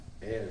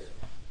as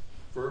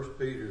First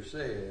Peter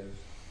says,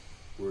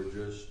 we're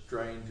just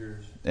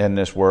strangers in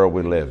this world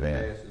we live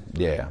in.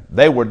 Yeah.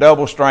 They were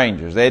double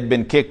strangers. They had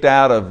been kicked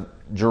out of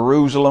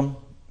Jerusalem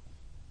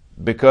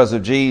because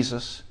of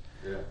Jesus.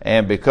 Yeah.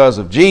 And because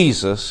of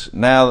Jesus,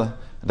 now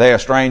they're a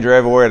stranger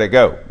everywhere they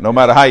go, no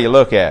matter how you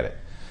look at it.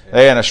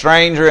 They're a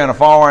stranger in a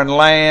foreign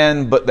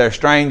land, but they're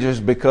strangers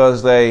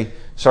because they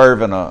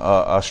serving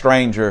a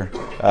stranger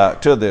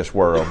to this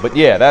world. But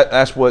yeah,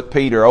 that's what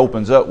Peter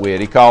opens up with.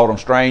 He called them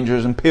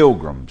strangers and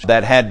pilgrims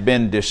that had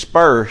been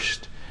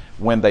dispersed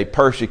when they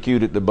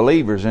persecuted the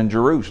believers in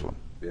Jerusalem.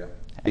 Yeah.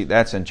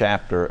 That's in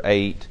chapter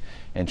 8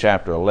 and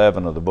chapter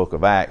 11 of the book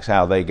of Acts,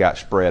 how they got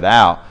spread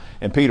out.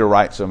 And Peter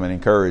writes them an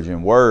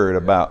encouraging word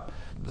about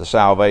the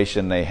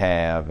salvation they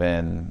have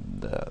and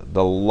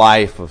the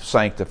life of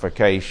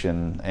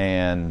sanctification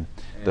and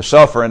the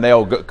suffering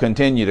they'll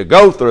continue to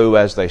go through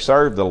as they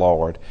serve the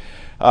Lord.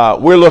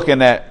 We're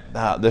looking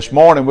at, this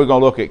morning, we're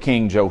going to look at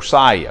King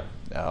Josiah,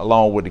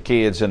 along with the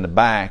kids in the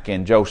back.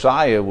 And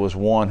Josiah was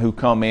one who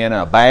come in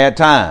a bad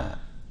time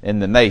in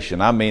the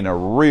nation. I mean a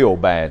real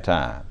bad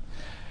time.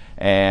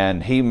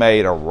 And he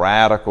made a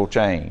radical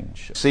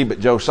change. See, but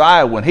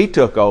Josiah, when he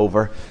took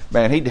over,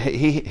 man,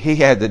 he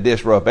had to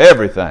disrupt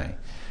everything.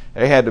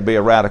 There had to be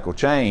a radical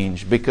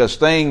change because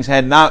things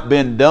had not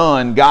been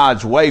done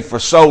God's way for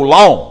so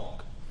long.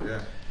 Yeah.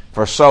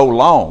 For so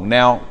long.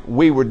 Now,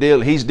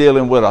 he's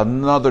dealing with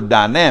another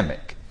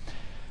dynamic.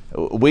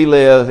 We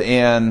live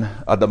in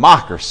a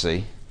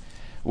democracy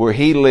where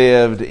he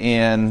lived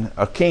in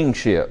a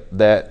kingship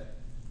that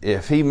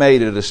if he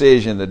made a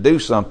decision to do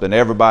something,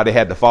 everybody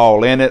had to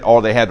fall in it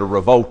or they had to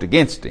revolt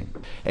against him.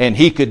 And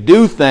he could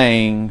do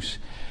things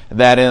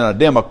that in a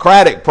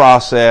democratic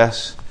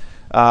process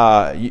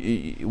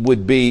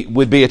would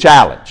be a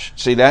challenge.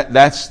 See,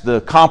 that's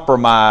the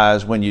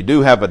compromise when you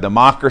do have a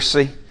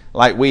democracy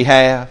like we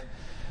have.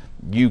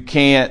 You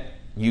can't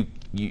do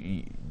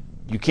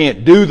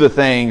the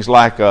things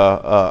like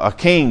a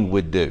king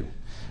would do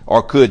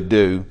or could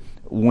do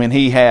when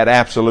he had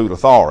absolute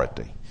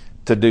authority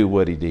to do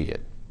what he did,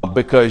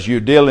 because you're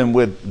dealing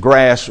with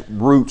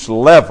grassroots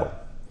level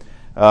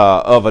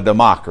of a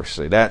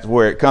democracy. That's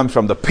where it comes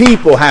from. The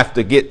people have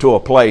to get to a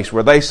place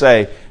where they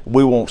say,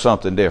 we want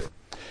something different.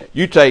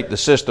 You take the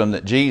system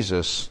that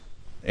Jesus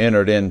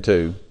entered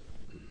into,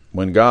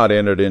 when God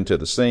entered into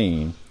the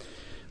scene,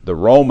 the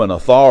Roman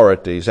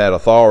authorities had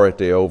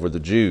authority over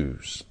the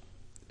Jews,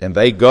 and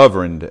they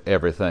governed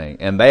everything,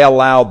 and they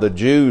allowed the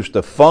Jews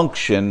to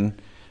function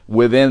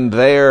within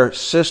their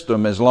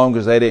system as long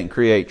as they didn't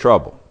create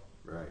trouble.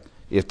 Right.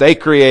 If they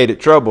created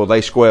trouble,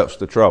 they squelched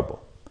the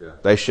trouble. Yeah.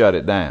 They shut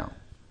it down.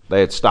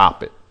 They'd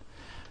stop it.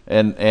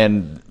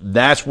 And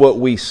that's what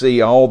we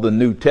see all the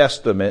New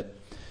Testament,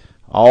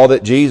 all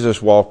that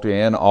Jesus walked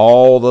in,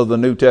 all of the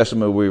New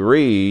Testament we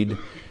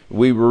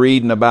were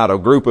reading about a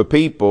group of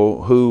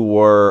people who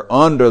were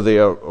under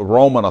the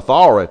Roman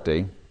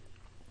authority,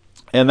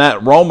 and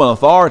that Roman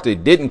authority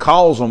didn't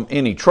cause them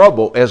any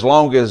trouble as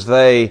long as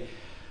they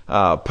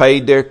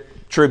paid their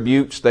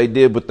tributes, they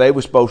did what they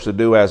were supposed to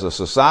do as a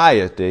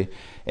society,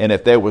 and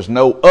if there was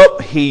no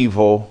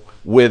upheaval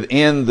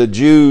within the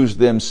Jews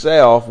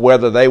themselves,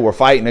 whether they were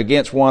fighting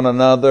against one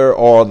another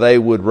or they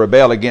would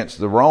rebel against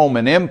the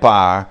Roman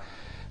Empire,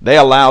 they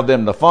allowed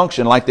them to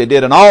function like they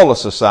did in all the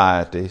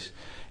societies.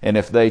 And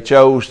if they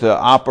chose to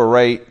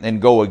operate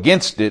and go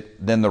against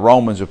it, then the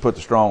Romans would put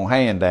the strong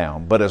hand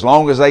down. But as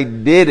long as they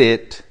did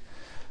it,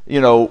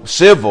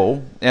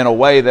 civil, in a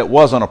way that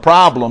wasn't a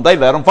problem, they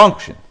let them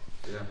function.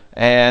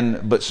 Yeah.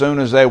 But soon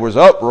as there was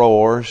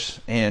uproars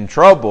and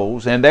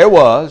troubles, and there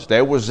was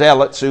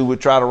zealots who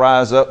would try to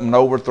rise up and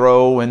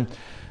overthrow, and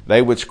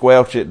they would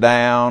squelch it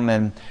down.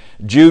 And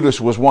Judas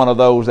was one of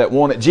those that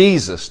wanted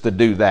Jesus to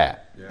do that.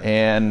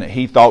 And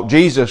he thought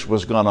Jesus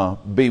was going to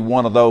be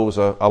one of those,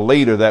 a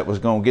leader that was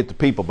going to get the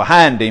people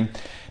behind him,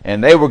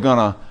 and they were going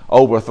to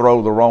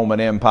overthrow the Roman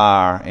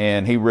Empire.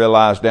 And he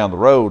realized down the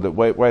road that,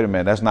 wait a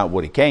minute, that's not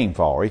what he came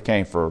for. He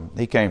came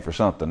for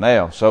something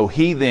else. So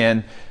he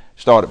then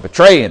started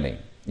betraying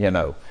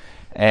him,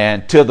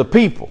 and to the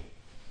people.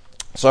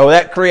 So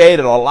that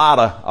created a lot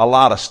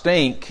of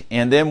stink.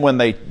 And then when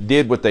they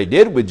did what they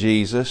did with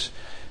Jesus,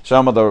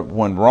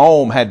 when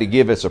Rome had to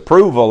give its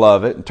approval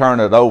of it and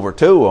turn it over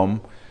to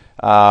them,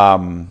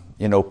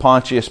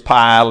 Pontius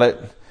Pilate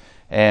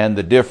and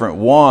the different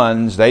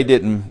ones, they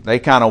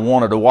kind of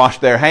wanted to wash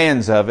their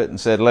hands of it and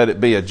said, let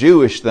it be a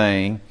Jewish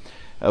thing,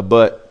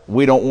 but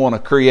we don't want to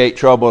create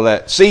trouble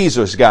that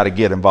Caesar's got to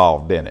get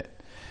involved in it,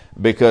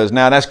 because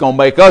now that's going to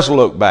make us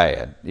look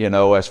bad,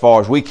 as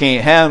far as we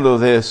can't handle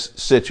this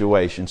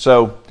situation.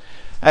 So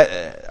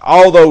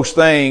all those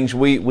things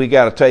we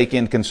got to take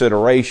in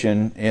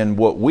consideration in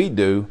what we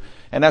do,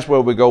 and that's where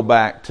we go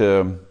back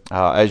to,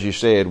 as you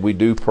said, we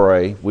do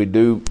pray, we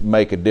do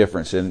make a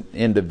difference in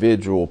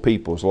individual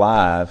people's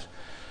lives,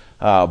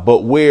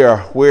 but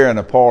we're in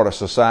a part of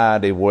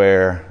society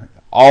where,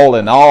 all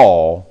in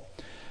all,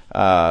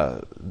 I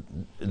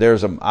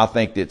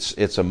think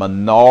it's a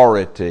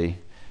minority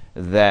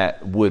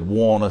that would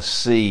want to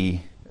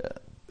see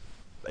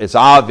it's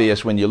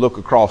obvious when you look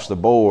across the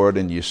board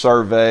and you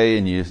survey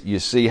and you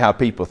see how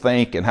people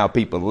think and how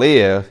people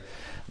live.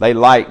 They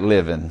like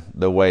living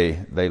the way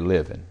they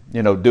living,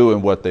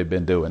 doing what they've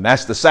been doing.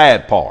 That's the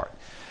sad part.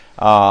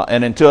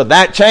 And until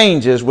that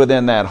changes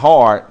within that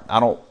heart, I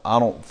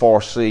don't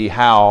foresee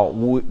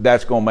how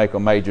that's going to make a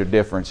major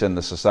difference in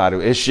the society.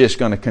 It's just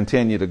going to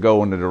continue to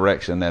go in the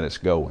direction that it's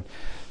going.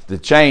 The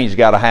change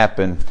got to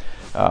happen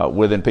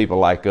within people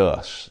like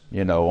us,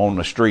 on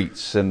the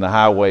streets and the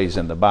highways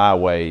and the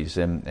byways.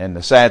 And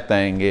the sad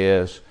thing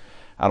is,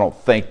 I don't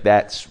think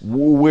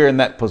we're in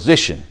that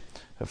position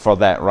for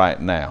that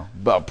right now.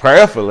 But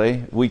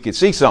prayerfully, we could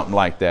see something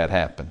like that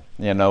happen,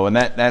 and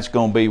that's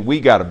going to be, we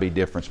got to be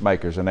difference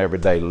makers in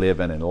everyday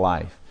living and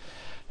life.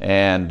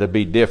 And to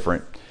be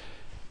different,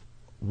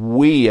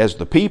 we as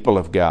the people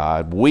of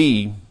God,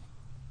 we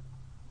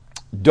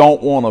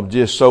don't want to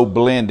just so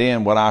blend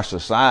in with our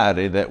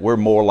society that we're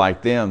more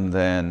like them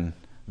than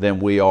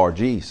we are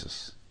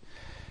Jesus.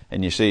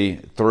 And you see,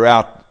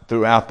 throughout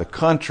the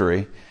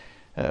country,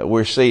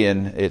 we're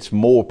seeing it's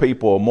more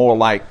people are more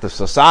like the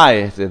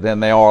society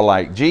than they are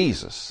like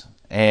Jesus.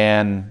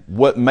 And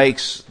what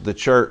makes the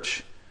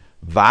church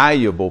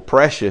valuable,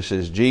 precious,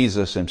 is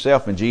Jesus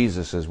himself and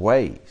Jesus'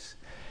 ways.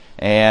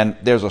 And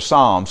there's a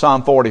Psalm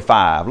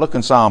 45. Look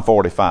in Psalm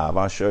 45.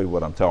 I'll show you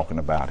what I'm talking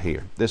about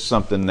here. This is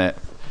something that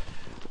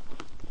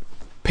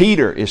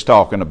Peter is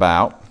talking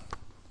about.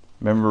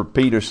 Remember,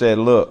 Peter said,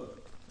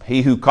 look,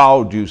 he who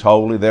called you is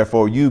holy,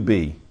 therefore you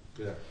be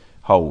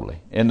holy.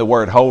 And the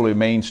word holy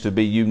means to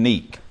be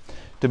unique,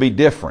 to be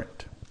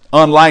different,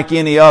 unlike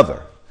any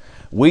other.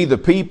 We, the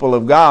people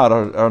of God,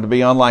 are to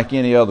be unlike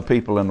any other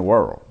people in the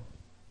world.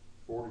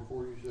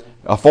 44, you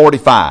said?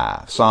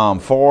 45, Psalm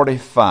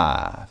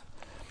 45.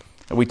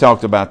 We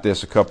talked about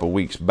this a couple of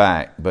weeks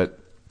back, but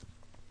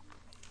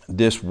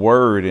this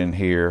word in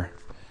here,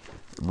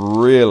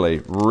 really,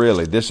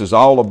 this is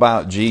all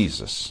about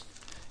Jesus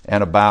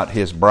and about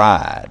his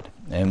bride.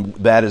 And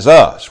that is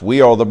us.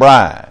 We are the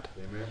bride.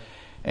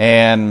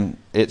 And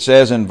it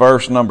says in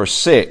verse number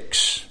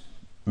 6,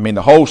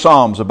 the whole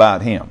psalm's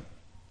about him.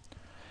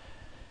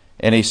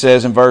 And he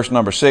says in verse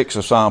number 6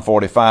 of Psalm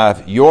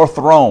 45, your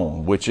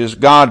throne, which is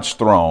God's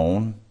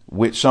throne,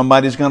 which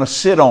somebody's going to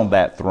sit on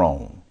that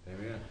throne.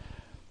 Amen.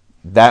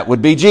 That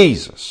would be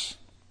Jesus.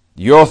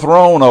 Your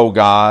throne, O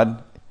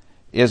God,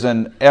 is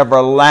an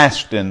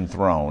everlasting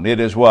throne.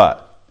 It is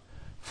what?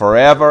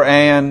 Forever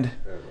and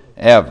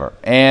ever.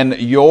 And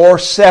your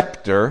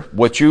scepter,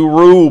 what you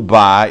rule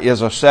by,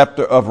 is a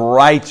scepter of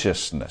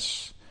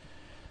righteousness.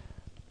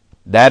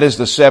 That is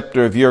the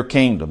scepter of your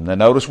kingdom. Now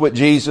notice what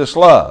Jesus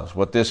loves,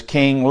 what this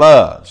king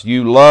loves.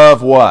 You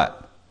love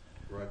what?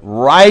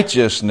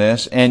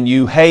 Righteousness, and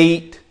you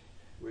hate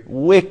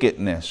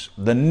wickedness.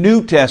 The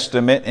New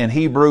Testament in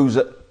Hebrews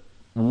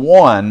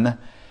 1,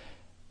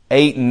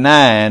 8 and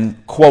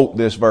 9 quote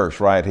this verse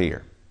right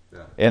here.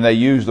 And they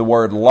use the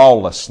word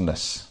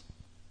lawlessness.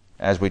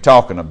 As we're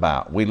talking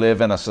about, we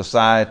live in a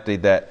society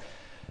that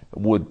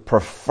would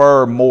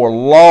prefer more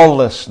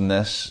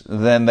lawlessness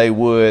than they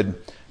would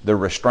the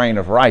restraint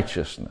of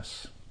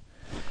righteousness.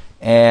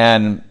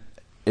 And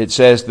it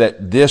says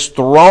that this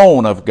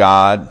throne of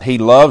God, he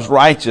loves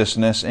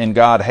righteousness and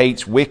God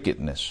hates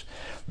wickedness.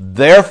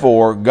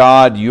 Therefore,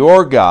 God,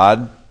 your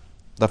God,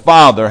 the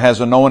Father,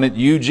 has anointed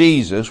you,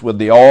 Jesus, with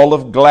the oil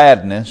of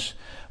gladness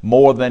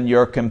more than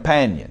your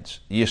companions.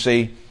 You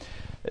see,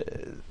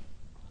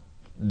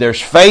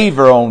 there's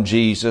favor on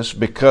Jesus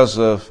because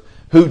of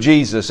who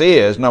Jesus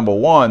is, number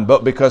one,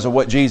 but because of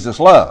what Jesus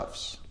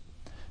loves.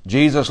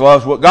 Jesus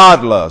loves what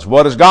God loves.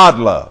 What does God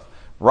love?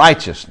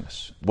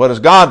 Righteousness. What does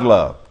God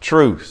love?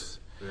 Truth.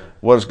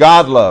 What does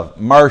God love?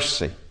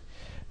 Mercy.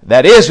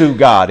 That is who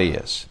God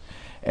is.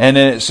 And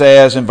then it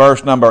says in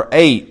verse number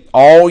 8,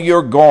 all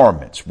your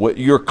garments, what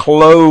you're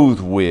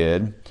clothed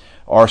with,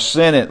 are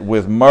scented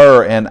with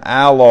myrrh and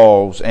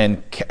aloes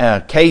and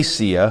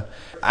cassia,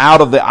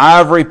 out of the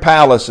ivory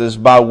palaces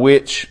by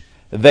which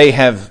they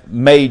have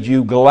made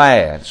you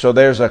glad. So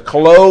there's a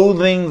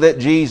clothing that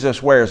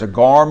Jesus wears, a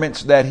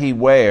garments that he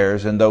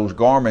wears, and those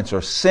garments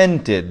are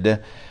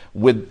scented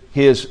with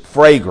his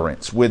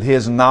fragrance, with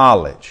his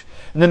knowledge.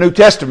 And the New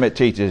Testament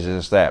teaches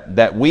us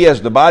that we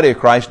as the body of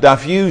Christ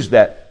diffuse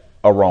that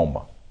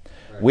aroma.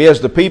 We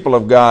as the people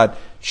of God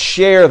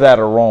share that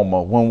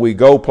aroma when we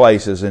go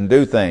places and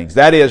do things.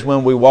 That is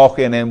when we walk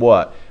in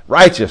what?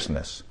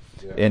 Righteousness,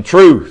 in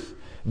truth.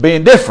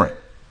 Being different.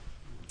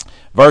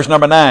 Verse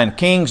number 9,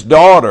 king's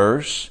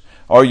daughters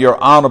are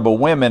your honorable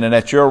women, and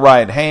at your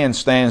right hand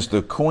stands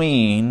the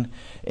queen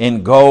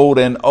in gold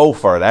and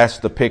Ophir. That's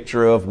the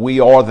picture of we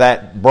are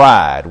that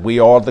bride. We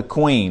are the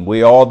queen.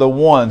 We are the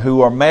one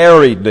who are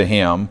married to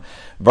him.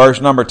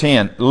 Verse number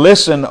 10,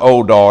 listen,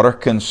 O daughter,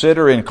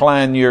 consider,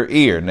 incline your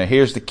ear. Now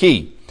here's the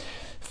key.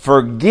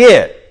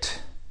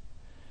 Forget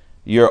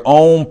your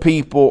own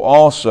people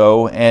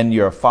also and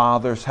your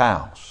father's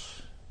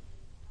house.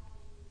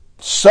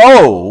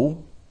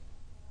 So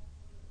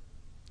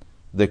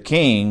the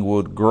king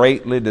would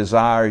greatly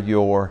desire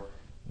your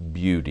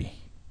beauty.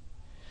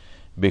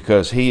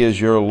 because he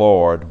is your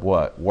Lord.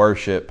 What?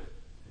 Worship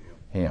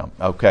him.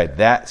 Okay,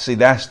 that's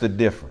the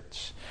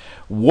difference.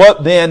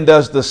 What then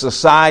does the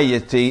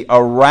society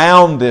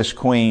around this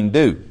queen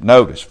do?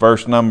 Notice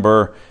verse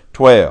number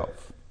 12.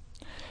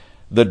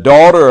 The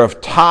daughter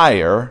of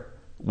Tyre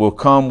will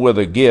come with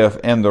a gift,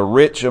 and the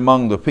rich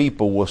among the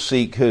people will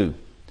seek who?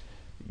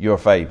 Your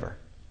favor.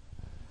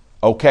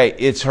 Okay,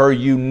 it's her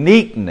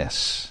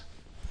uniqueness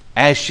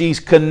as she's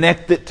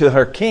connected to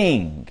her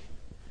king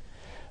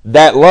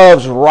that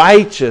loves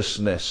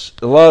righteousness,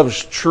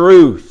 loves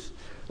truth,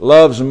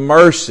 loves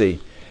mercy,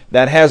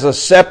 that has a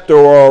scepter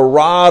or a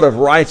rod of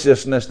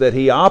righteousness that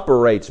he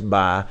operates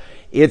by.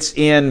 It's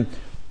in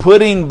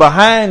putting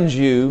behind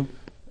you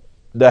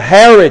the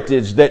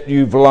heritage that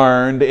you've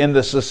learned in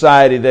the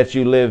society that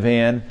you live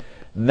in.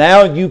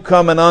 Now you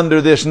coming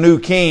under this new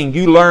king,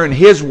 you learn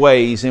his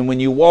ways, and when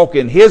you walk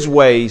in his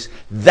ways,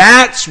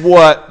 that's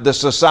what the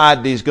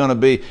society is going to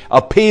be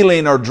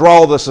appealing or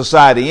draw the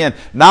society in,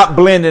 not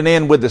blending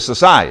in with the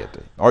society.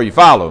 Are you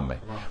following me?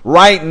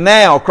 Right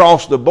now,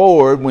 across the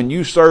board, when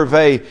you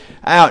survey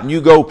out and you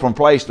go from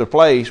place to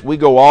place, we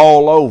go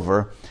all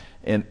over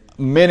in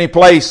many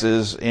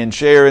places in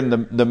sharing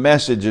the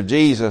message of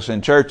Jesus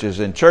in churches,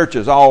 and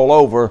churches all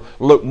over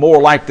look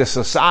more like the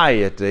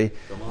society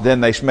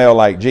than they smell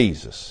like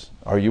Jesus.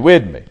 Are you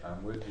with me?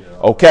 I'm with you.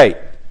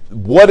 Okay,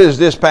 what is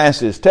this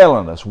passage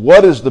telling us?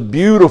 What is the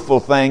beautiful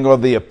thing or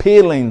the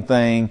appealing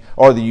thing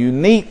or the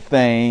unique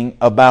thing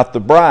about the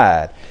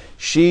bride?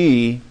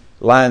 She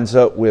lines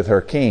up with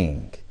her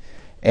king.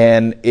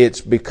 And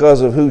it's because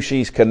of who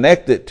she's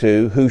connected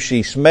to, who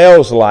she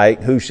smells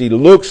like, who she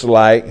looks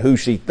like, who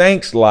she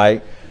thinks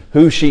like,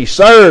 who she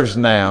serves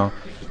now,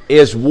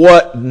 is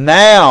what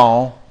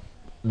now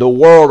the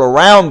world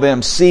around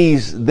them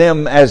sees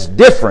them as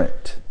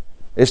different.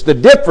 It's the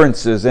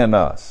differences in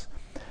us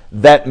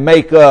that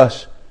make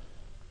us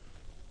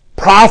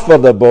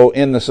profitable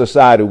in the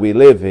society we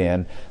live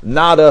in,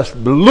 not us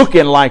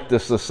looking like the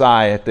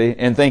society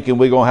and thinking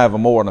we're going to have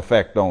more an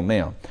effect on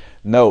them.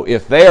 No,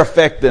 if they're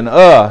affecting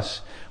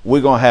us,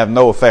 we're going to have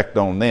no effect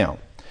on them.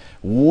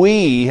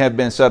 We have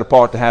been set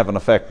apart to have an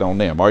effect on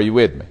them. Are you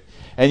with me?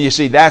 And you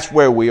see, that's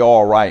where we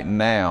are right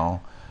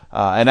now.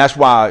 And that's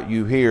why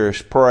you hear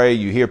us pray,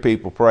 you hear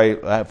people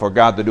pray for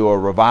God to do a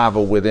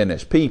revival within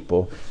his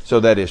people so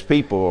that his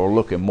people are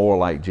looking more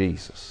like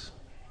Jesus.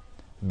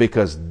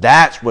 Because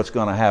that's what's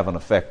going to have an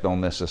effect on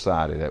this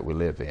society that we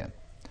live in.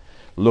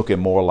 Looking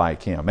more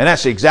like him. And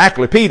that's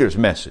exactly Peter's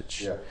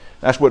message. Yeah.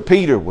 That's what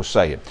Peter was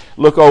saying.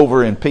 Look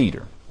over in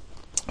Peter.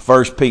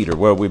 1 Peter,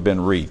 where we've been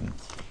reading.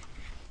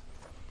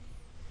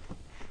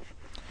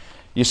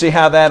 You see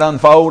how that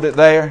unfolded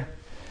there?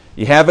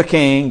 You have a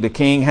king, the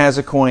king has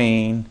a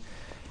queen,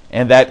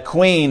 and that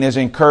queen is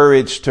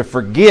encouraged to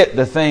forget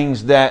the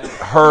things that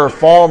her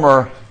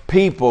former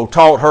people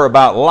taught her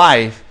about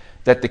life,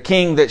 that the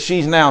king that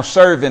she's now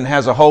serving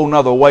has a whole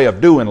nother way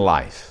of doing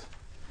life,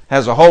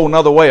 has a whole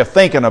nother way of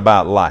thinking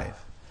about life,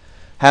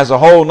 has a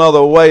whole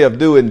nother way of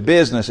doing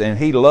business, and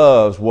he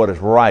loves what is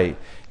right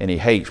and he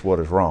hates what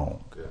is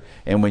wrong. Okay.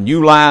 And when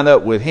you line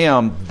up with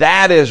him,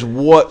 that is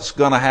what's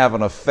going to have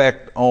an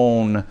effect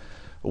on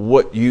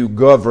what you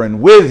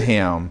govern with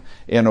him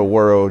in a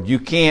world.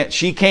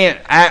 She can't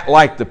act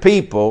like the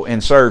people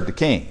and serve the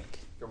king.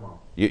 Come on.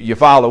 You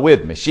follow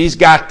with me? She's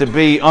got to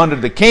be under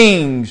the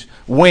king's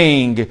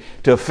wing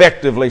to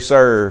effectively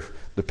serve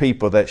the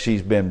people that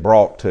she's been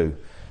brought to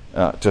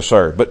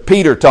serve. But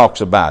Peter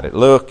talks about it.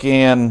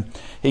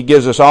 He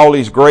gives us all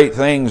these great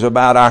things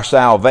about our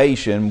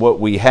salvation, what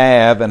we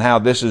have, and how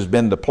this has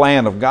been the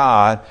plan of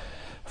God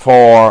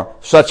for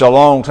such a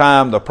long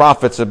time. The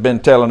prophets have been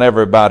telling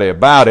everybody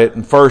about it.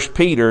 In 1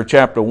 Peter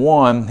chapter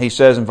 1, he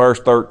says in verse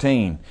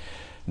 13,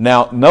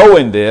 now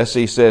knowing this,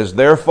 he says,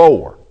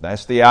 therefore,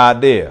 that's the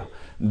idea,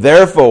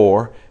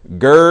 therefore,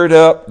 gird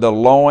up the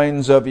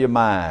loins of your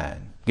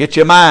mind. Get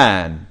your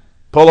mind,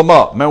 pull them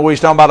up. Remember we was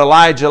talking about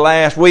Elijah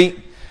last week?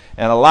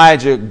 And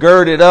Elijah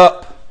girded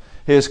up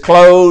his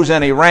clothes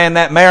and he ran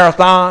that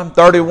marathon,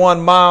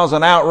 31 miles,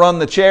 and outrun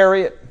the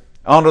chariot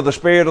under the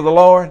Spirit of the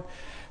Lord.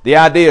 The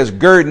idea is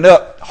girding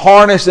up,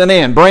 harnessing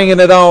in,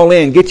 bringing it all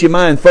in. Get your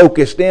mind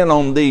focused in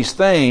on these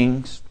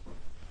things.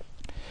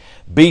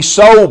 Be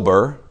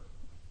sober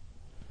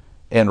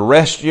and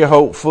rest your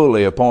hope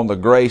fully upon the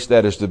grace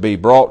that is to be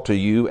brought to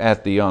you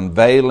at the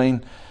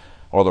unveiling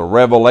or the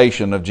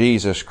revelation of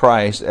Jesus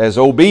Christ, as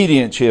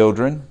obedient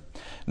children,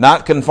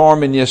 not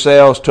conforming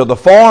yourselves to the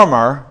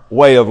former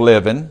way of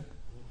living,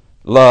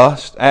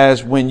 lust,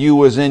 as when you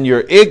was in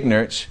your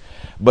ignorance,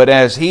 but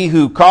as he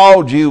who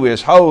called you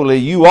is holy,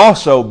 you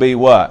also be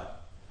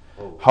what?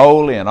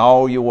 Holy in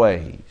all your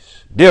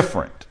ways.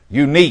 Different,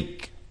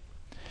 unique.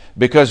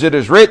 Because it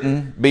is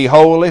written, be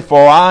holy,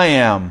 for I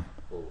am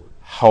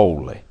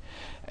holy.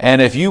 And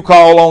if you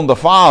call on the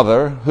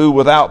Father, who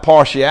without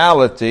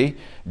partiality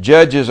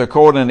judges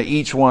according to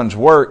each one's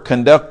work,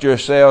 conduct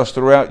yourselves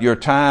throughout your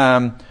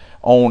time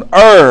on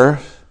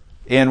earth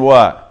in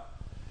what?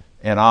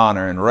 In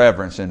honor and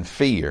reverence and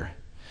fear.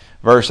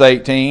 Verse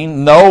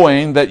 18,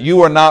 knowing that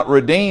you are not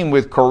redeemed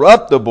with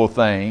corruptible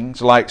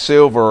things like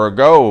silver or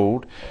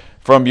gold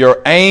from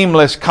your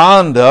aimless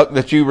conduct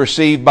that you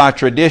received by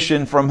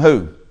tradition from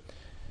who?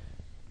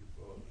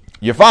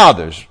 Your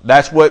fathers.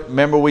 That's what,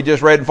 remember we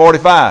just read in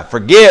 45.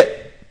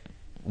 Forget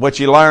what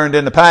you learned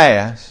in the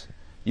past.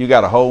 You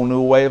got a whole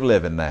new way of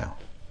living now.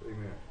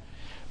 Amen.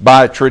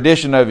 By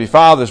tradition of your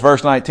fathers,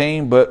 verse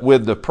 19, but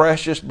with the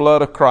precious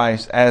blood of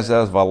Christ as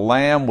of a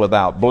lamb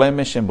without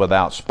blemish and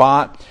without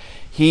spot,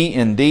 he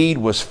indeed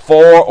was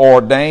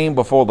foreordained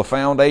before the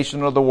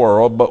foundation of the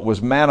world, but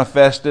was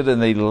manifested in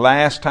the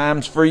last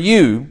times for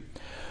you,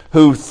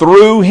 who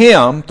through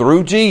him,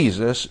 through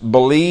Jesus,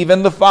 believe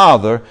in the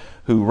Father,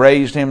 who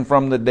raised him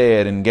from the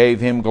dead and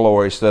gave him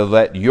glory, so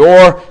that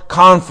your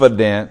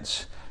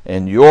confidence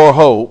and your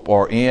hope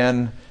are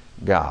in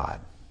God.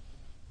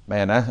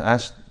 Man,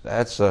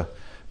 that's a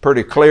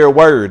pretty clear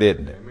word,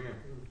 isn't it? Amen.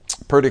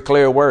 Pretty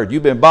clear word.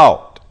 You've been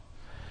bought.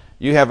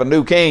 You have a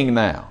new king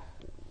now.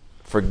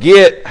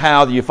 Forget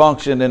how you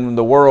functioned in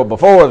the world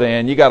before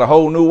then. You got a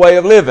whole new way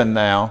of living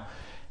now.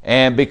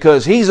 And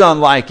because he's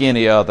unlike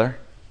any other,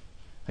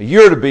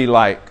 you're to be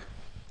like,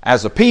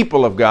 as a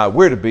people of God,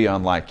 we're to be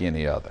unlike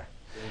any other.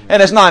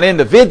 And it's not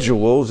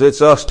individuals,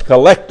 it's us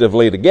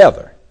collectively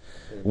together.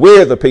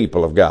 We're the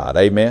people of God,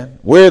 amen?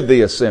 We're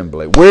the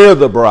assembly. We're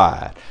the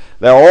bride.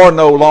 There are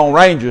no Lone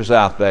Rangers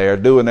out there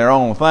doing their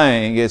own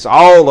thing. It's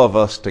all of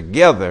us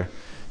together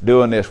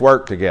doing this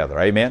work together,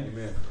 amen?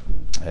 Amen.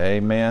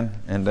 Amen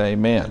and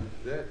amen.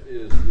 That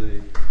is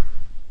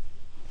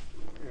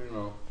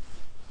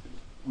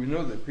we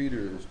know that Peter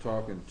is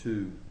talking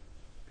to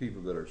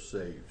people that are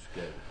saved,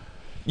 scattered.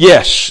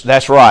 Yes,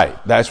 that's right.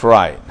 That's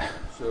right.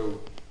 So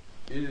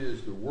it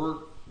is the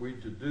work, we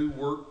to do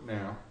work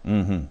now,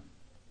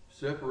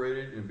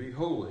 separated and be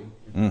holy,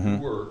 and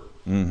do work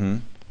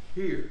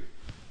here.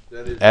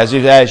 That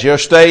is as your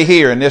stay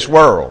here in this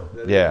world.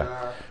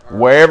 Yeah. Our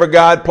wherever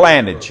God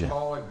planted you.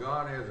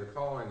 God has a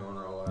calling on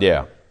our life.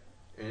 Yeah.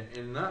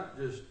 And not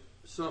just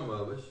some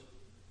of us,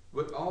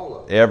 but all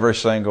of us. Every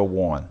single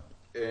one.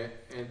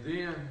 And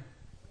then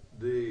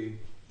the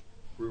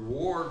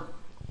reward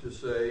to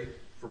say,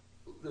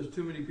 there's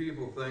too many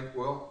people think,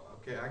 well,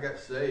 okay, I got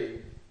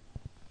saved,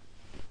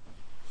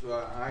 so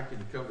I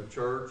can come to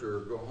church or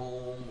go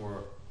home,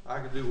 or I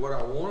can do what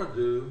I want to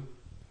do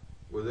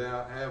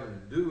without having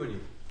to do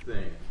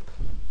anything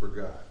for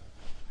God.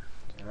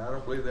 And I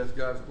don't believe that's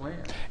God's plan.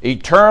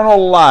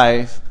 Eternal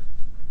life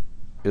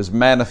is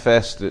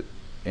manifested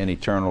in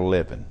eternal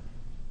living.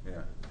 Yeah.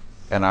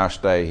 And our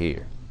stay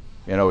here.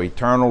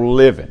 Eternal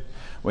living.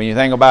 When you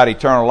think about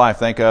eternal life,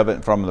 think of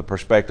it from the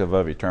perspective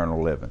of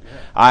eternal living. Yeah.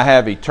 I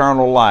have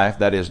eternal life,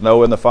 that is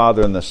knowing the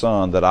Father and the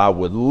Son, that I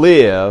would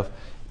live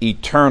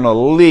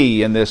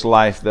eternally in this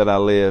life that I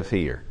live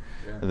here.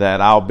 Yeah.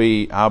 That I'll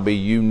be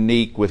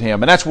unique with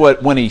him. And that's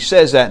what, when he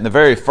says that in the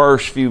very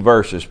first few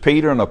verses,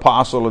 Peter, an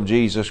apostle of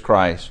Jesus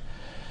Christ,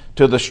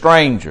 to the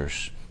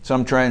strangers.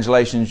 Some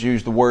translations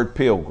use the word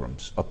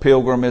pilgrims. A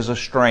pilgrim is a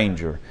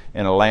stranger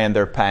in a land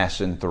they're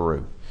passing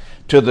through.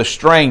 To the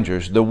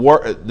strangers,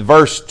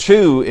 verse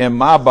 2 in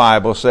my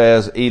Bible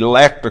says,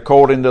 elect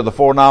according to the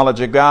foreknowledge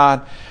of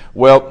God.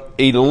 Well,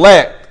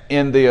 elect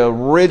in the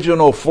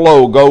original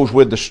flow goes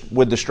with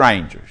the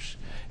strangers.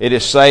 It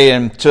is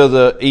saying to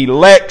the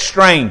elect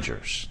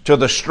strangers, to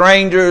the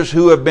strangers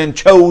who have been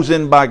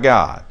chosen by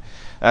God.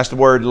 That's the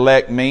word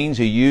elect means.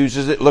 He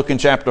uses it. Look in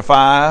chapter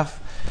 5.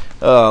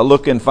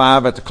 Look in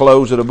 5 at the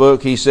close of the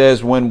book. He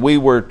says, when we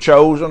were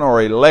chosen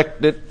or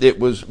elected,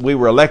 we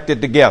were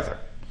elected together.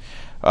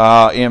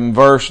 In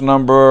verse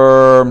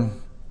number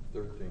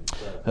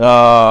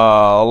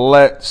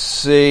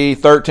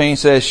 13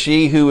 says,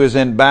 she who is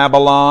in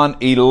Babylon,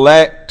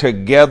 elect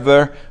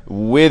together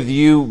with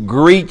you,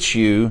 greets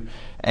you,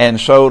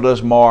 and so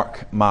does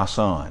Mark, my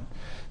son.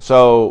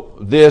 So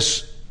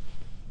this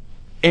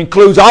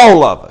includes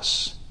all of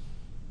us.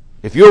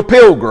 If you're a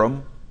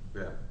pilgrim,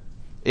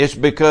 it's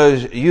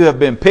because you have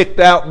been picked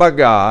out by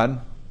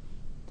God.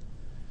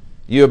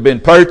 You have been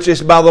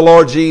purchased by the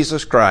Lord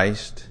Jesus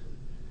Christ.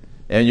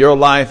 And your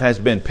life has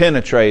been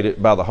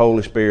penetrated by the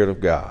Holy Spirit of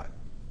God.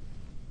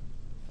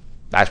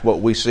 That's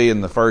what we see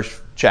in the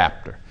first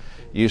chapter.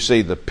 You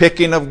see the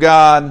picking of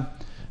God,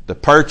 the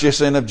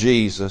purchasing of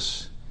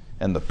Jesus,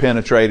 and the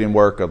penetrating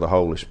work of the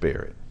Holy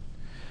Spirit.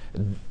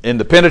 And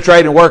the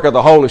penetrating work of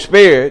the Holy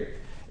Spirit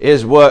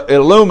is what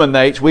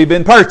illuminates we've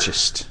been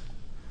purchased.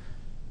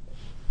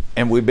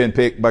 And we've been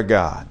picked by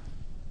God.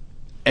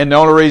 And the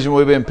only reason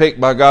we've been picked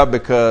by God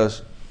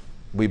because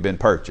we've been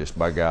purchased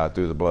by God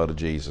through the blood of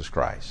Jesus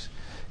Christ.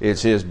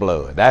 It's his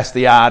blood. That's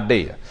the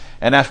idea.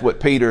 And that's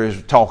what Peter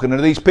is talking to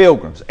these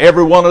pilgrims.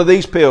 Every one of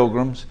these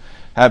pilgrims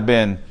have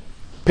been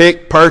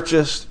picked,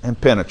 purchased, and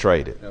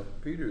penetrated. Now,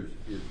 Peter,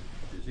 is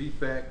he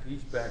back?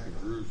 He's back in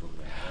Jerusalem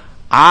now, right?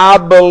 I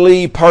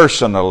believe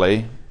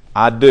personally,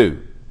 I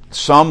do.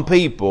 Some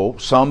people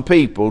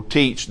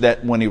teach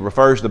that when he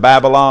refers to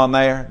Babylon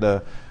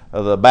there,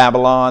 the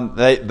Babylon,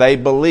 they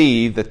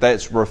believe that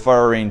that's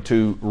referring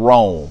to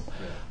Rome.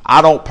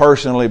 I don't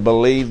personally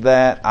believe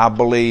that. I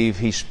believe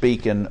he's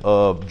speaking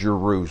of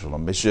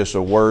Jerusalem. It's just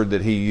a word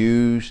that he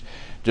used,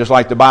 just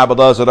like the Bible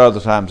does at other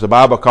times. The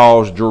Bible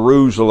calls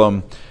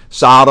Jerusalem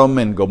Sodom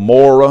and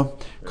Gomorrah,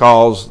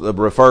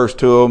 refers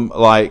to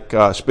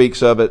them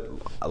speaks of it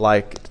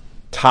like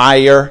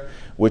Tyre,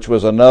 which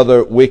was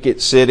another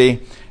wicked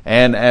city,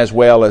 and as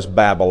well as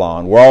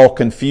Babylon, where all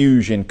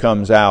confusion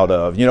comes out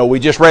of. We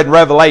just read in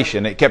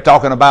Revelation, it kept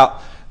talking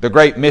about the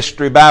great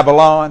mystery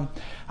Babylon.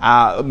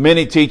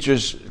 Many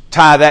teachers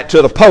tie that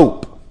to the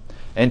Pope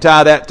and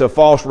tie that to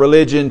false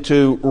religion,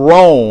 to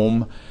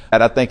Rome.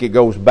 And I think it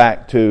goes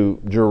back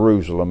to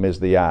Jerusalem is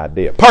the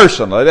idea.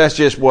 Personally, that's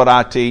just what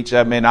I teach.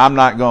 I mean,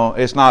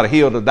 it's not a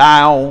hill to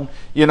die on,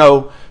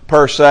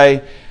 per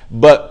se.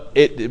 But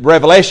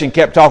Revelation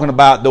kept talking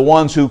about the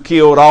ones who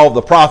killed all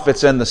the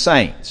prophets and the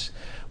saints.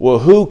 Well,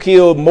 who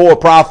killed more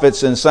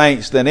prophets and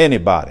saints than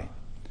anybody?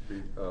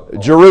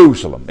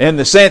 Jerusalem. In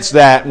the sense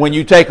that when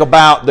you take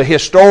about the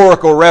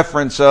historical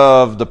reference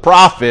of the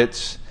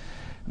prophets,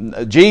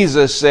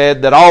 Jesus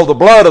said that all the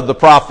blood of the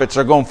prophets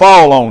are going to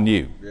fall on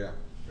you. Yeah.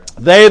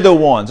 They're the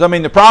ones. I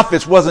mean, the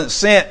prophets wasn't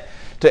sent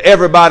to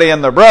everybody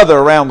and their brother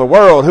around the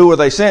world. Who were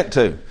they sent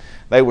to?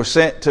 They were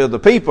sent to the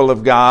people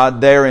of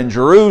God there in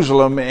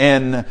Jerusalem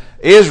in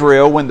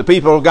Israel when the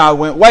people of God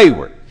went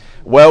wayward.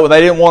 Well, they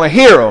didn't want to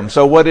hear them,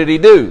 so what did he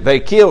do? They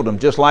killed them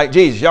just like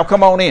Jesus. Y'all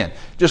come on in.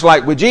 Just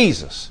like with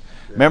Jesus.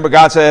 Remember,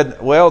 God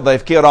said, well,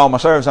 they've killed all my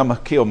servants, I'm going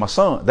to kill my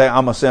son.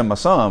 I'm going to send my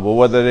son. Well,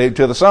 what did they do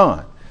to the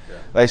son? Yeah.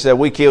 They said,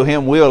 we kill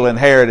him, we'll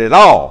inherit it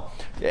all.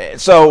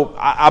 So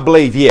I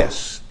believe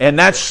yes. And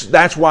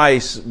that's why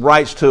he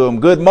writes to them,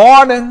 good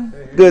morning,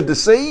 good to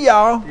see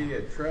y'all. He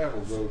had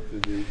traveled, though, to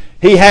these.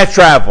 He had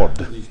traveled.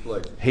 To these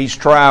places. He's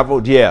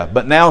traveled, yeah.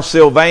 But now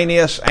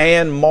Silvanus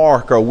and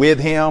Mark are with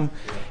him.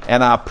 Yeah.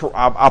 And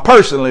I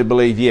personally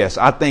believe, yes,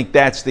 I think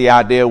that's the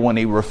idea when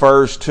he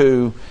refers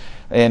to,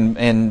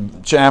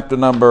 in chapter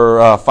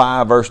number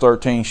 5, verse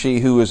 13, she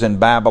who is in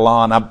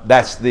Babylon,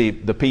 that's the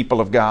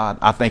people of God.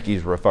 I think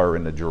he's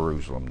referring to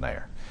Jerusalem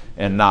there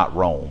and not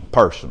Rome,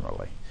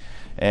 personally.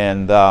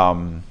 And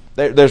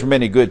there's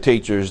many good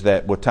teachers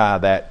that would tie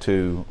that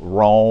to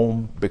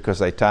Rome because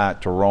they tie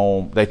it to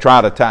Rome. They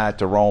try to tie it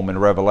to Rome in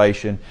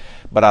Revelation.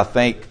 But I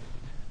think,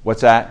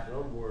 what's that?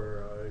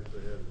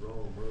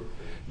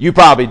 You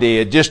probably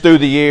did. Just through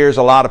the years,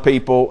 a lot of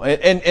people,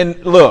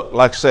 and look,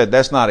 like I said,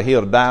 that's not a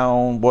hill to die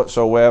on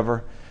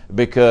whatsoever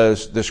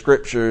because the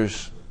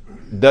scriptures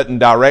doesn't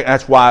direct,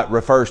 that's why it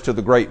refers to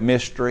the great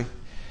mystery,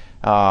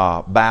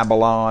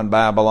 Babylon,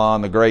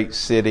 the great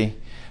city.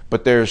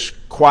 But there's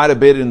quite a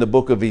bit in the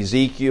book of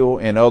Ezekiel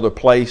and other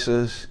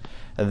places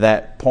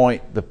that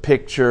point the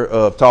picture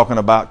of talking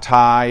about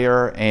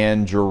Tyre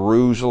and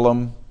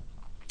Jerusalem.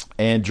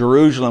 And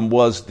Jerusalem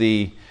was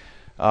the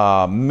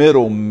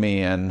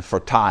middlemen for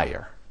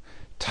Tyre.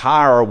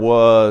 Tyre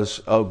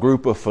was a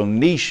group of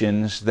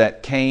Phoenicians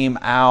that came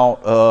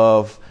out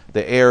of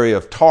the area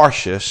of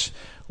Tarshish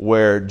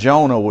where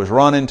Jonah was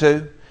running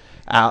to,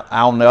 out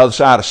on the other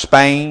side of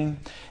Spain,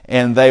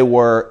 and they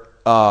were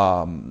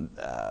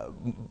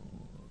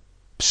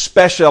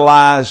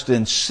specialized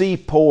in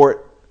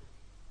seaport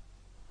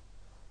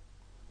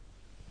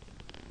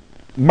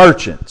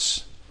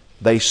merchants.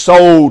 They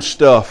sold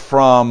stuff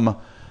from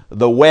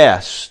the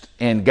west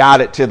and got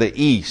it to the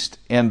east.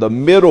 And the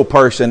middle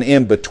person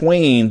in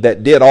between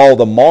that did all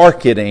the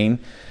marketing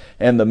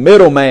and the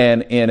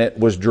middleman in it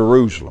was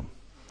Jerusalem.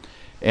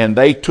 And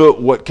they took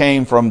what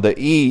came from the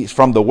east,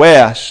 from the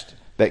west,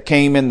 that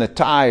came in the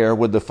Tyre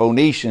with the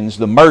Phoenicians,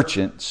 the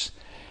merchants,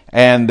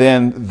 and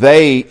then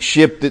they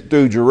shipped it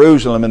through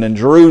Jerusalem, and then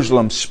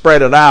Jerusalem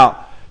spread it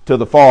out to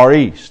the far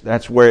east.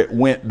 That's where it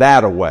went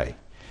that way.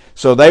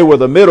 So they were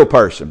the middle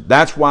person.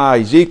 That's why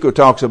Ezekiel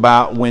talks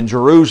about when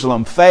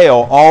Jerusalem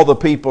fell, all the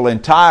people in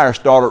Tyre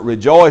started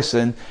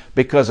rejoicing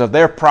because of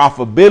their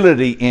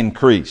profitability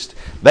increased.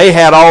 They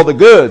had all the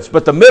goods,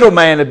 but the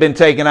middleman had been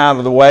taken out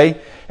of the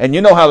way. And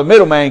you know how the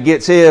middleman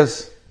gets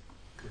his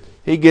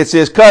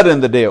cut in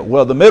the deal.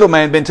 Well, the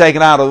middleman had been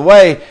taken out of the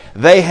way.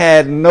 They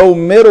had no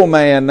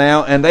middleman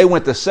now, and they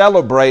went to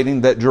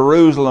celebrating that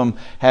Jerusalem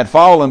had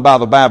fallen by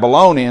the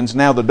Babylonians.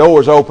 Now the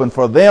door's open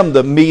for them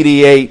to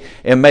mediate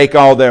and make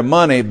all their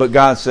money. But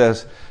God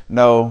says,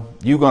 no,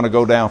 you're going to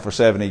go down for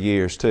 70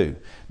 years too.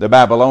 The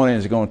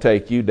Babylonians are going to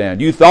take you down.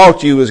 You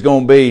thought you was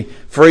going to be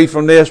free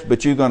from this,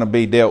 but you're going to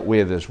be dealt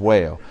with as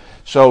well.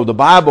 So the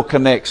Bible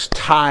connects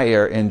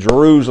Tyre and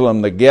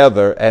Jerusalem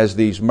together as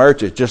these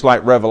merchants, just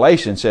like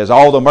Revelation says,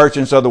 all the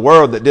merchants of the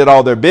world that did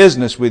all their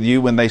business with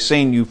you when they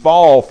seen you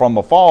fall from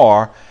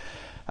afar,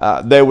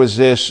 there was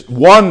this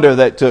wonder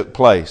that took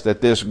place,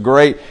 that this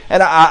great,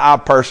 and I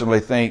personally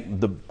think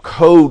the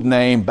code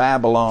name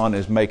Babylon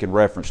is making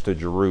reference to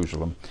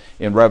Jerusalem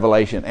in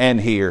Revelation and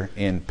here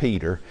in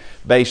Peter,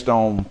 based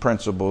on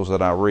principles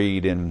that I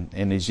read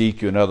in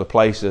Ezekiel and other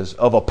places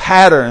of a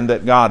pattern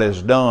that God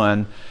has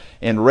done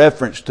in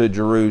reference to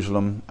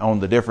Jerusalem on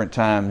the different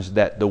times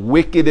that the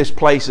wickedest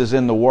places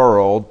in the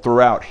world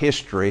throughout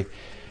history,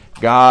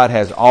 God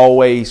has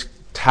always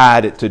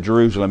tied it to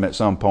Jerusalem at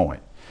some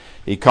point.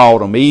 He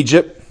called them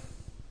Egypt.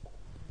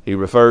 He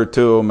referred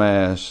to them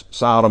as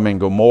Sodom and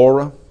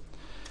Gomorrah.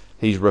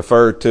 He's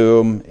referred to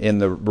them in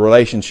the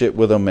relationship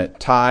with them at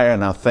Tyre,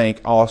 and I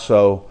think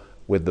also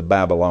with the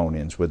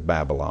Babylonians, with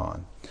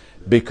Babylon,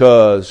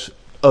 because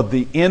of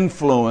the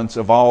influence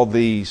of all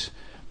these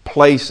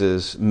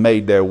places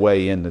made their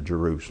way into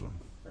Jerusalem.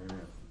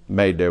 Amen.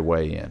 Made their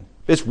way in.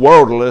 It's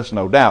worldless,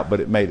 no doubt, but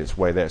it made its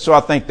way there. So I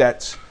think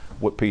that's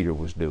what Peter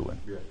was doing,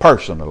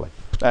 personally.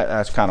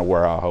 That's kind of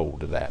where I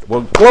hold to that.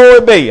 Well,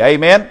 glory be.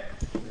 Amen.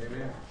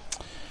 Amen.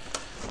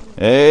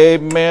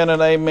 Amen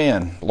and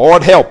amen.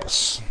 Lord, help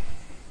us.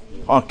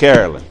 Oh,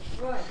 Carolyn,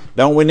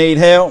 don't we need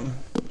help?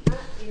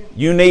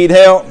 You need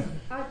help?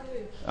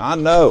 I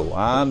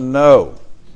know.